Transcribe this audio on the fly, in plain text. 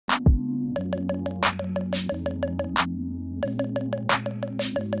Hello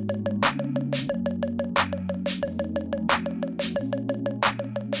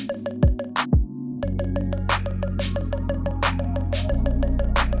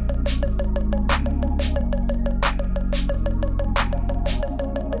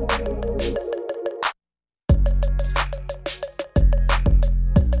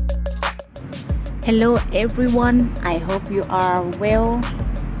everyone, I hope you are well.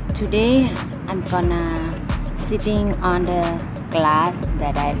 Today I'm gonna sitting on the glass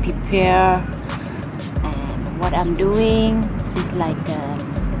that I prepare, and what I'm doing is like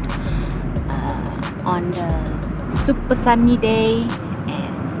on the super sunny day,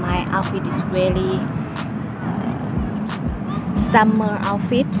 and my outfit is really summer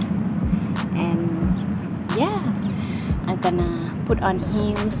outfit, and yeah, I'm gonna put on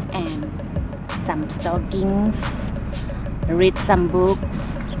heels and some stockings, read some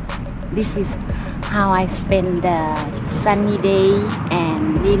books. This is how I spend the sunny day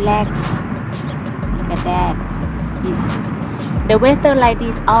and relax. Look at that. It's the weather like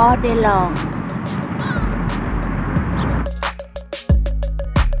this all day long.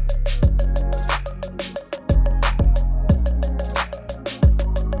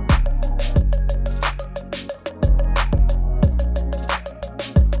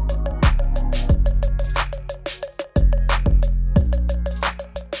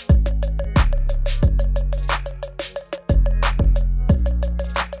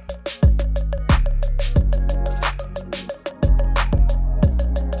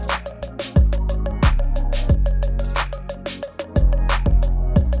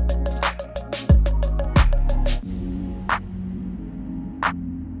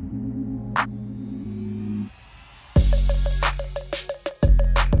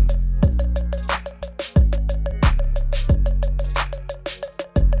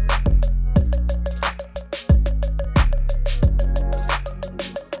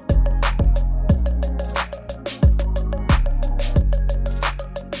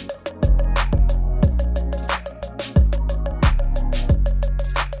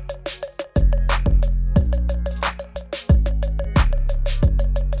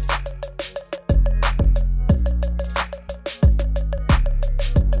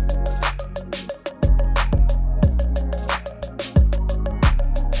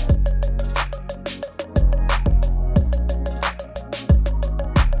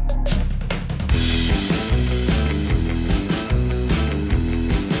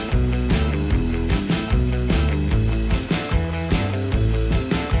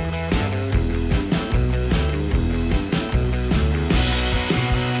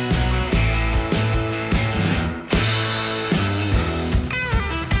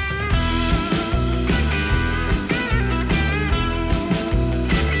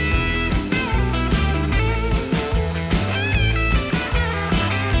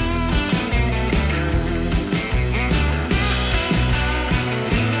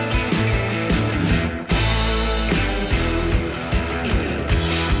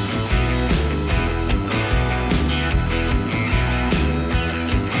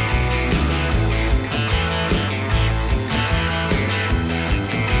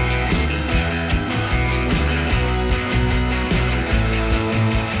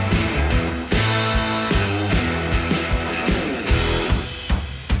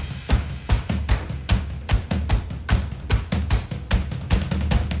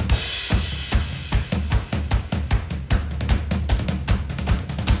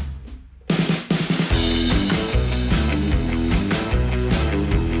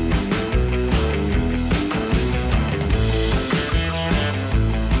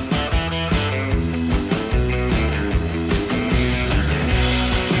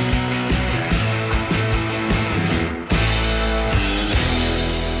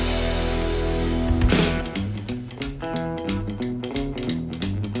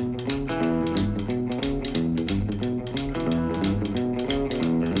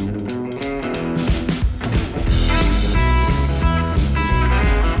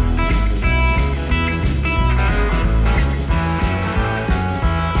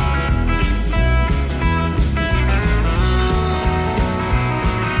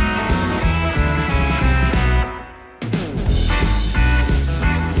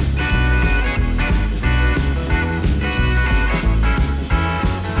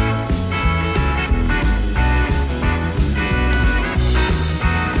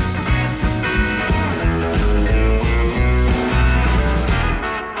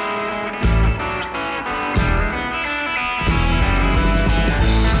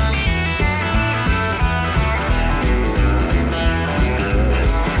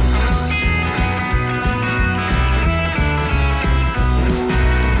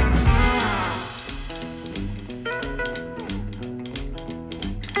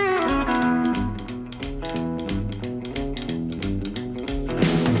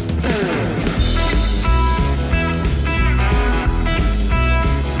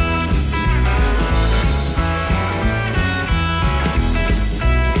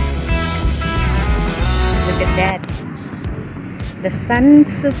 The sun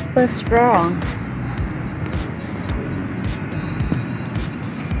super strong.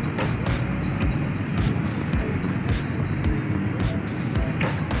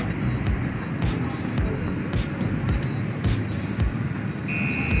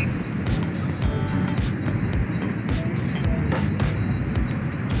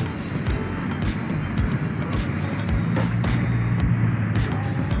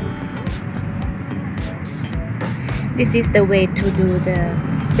 This is the way to do the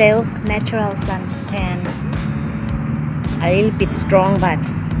self-natural suntan. A little bit strong, but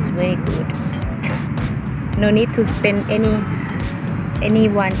it's very good. No need to spend any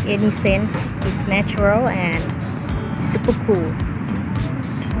cents. It's natural and super cool.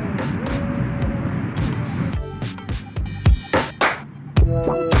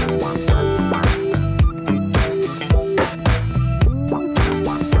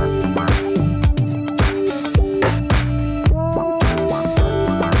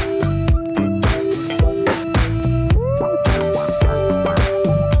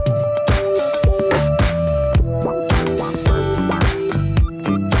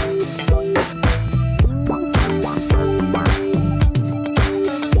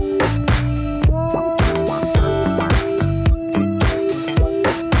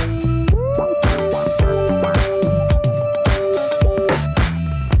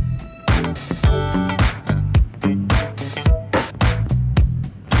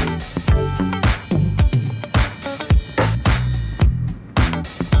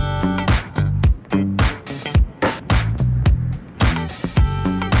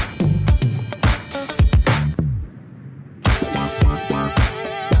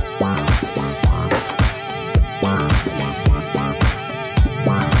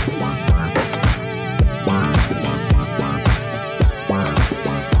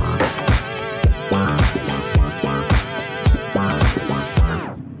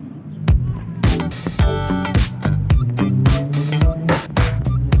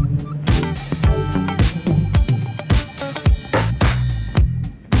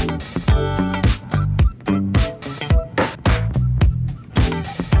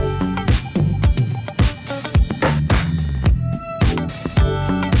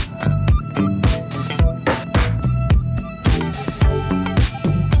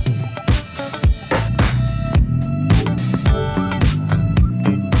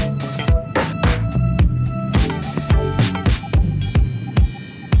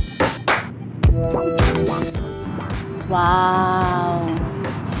 Wow,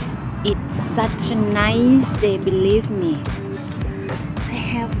 it's such a nice day, believe me. I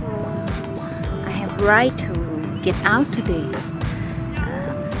have right to get out today.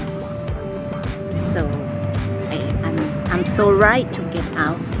 So I'm so right to get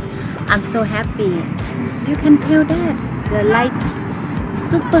out. I'm so happy. You can tell that the lights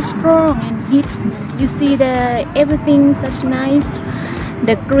super strong and heat. You see the everything such nice.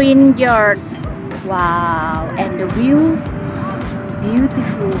 The green yard. Wow, and the view,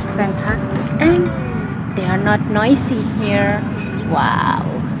 beautiful, fantastic, and they are not noisy here. Wow,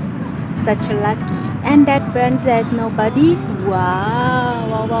 such a lucky. And that branch, there's nobody. Wow,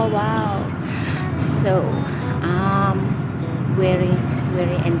 wow, wow, wow. So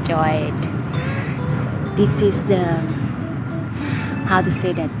very enjoyed. So this is the, how to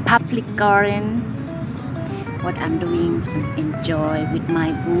say that, public garden. What I'm doing, enjoy with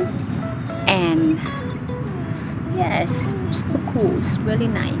my book. And yes, super cool. It's really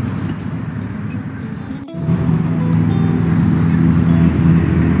nice.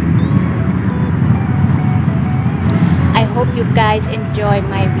 I hope you guys enjoy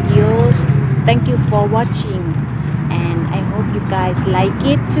my videos. Thank you for watching, and I hope you guys like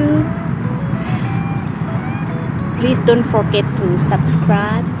it too. Please don't forget to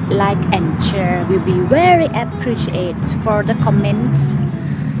subscribe, like and share. Will be very appreciated for the comments.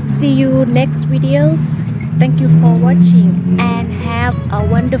 See you next videos. Thank you for watching and have a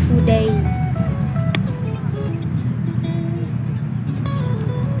wonderful day.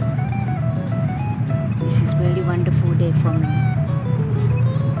 This is really wonderful day for me.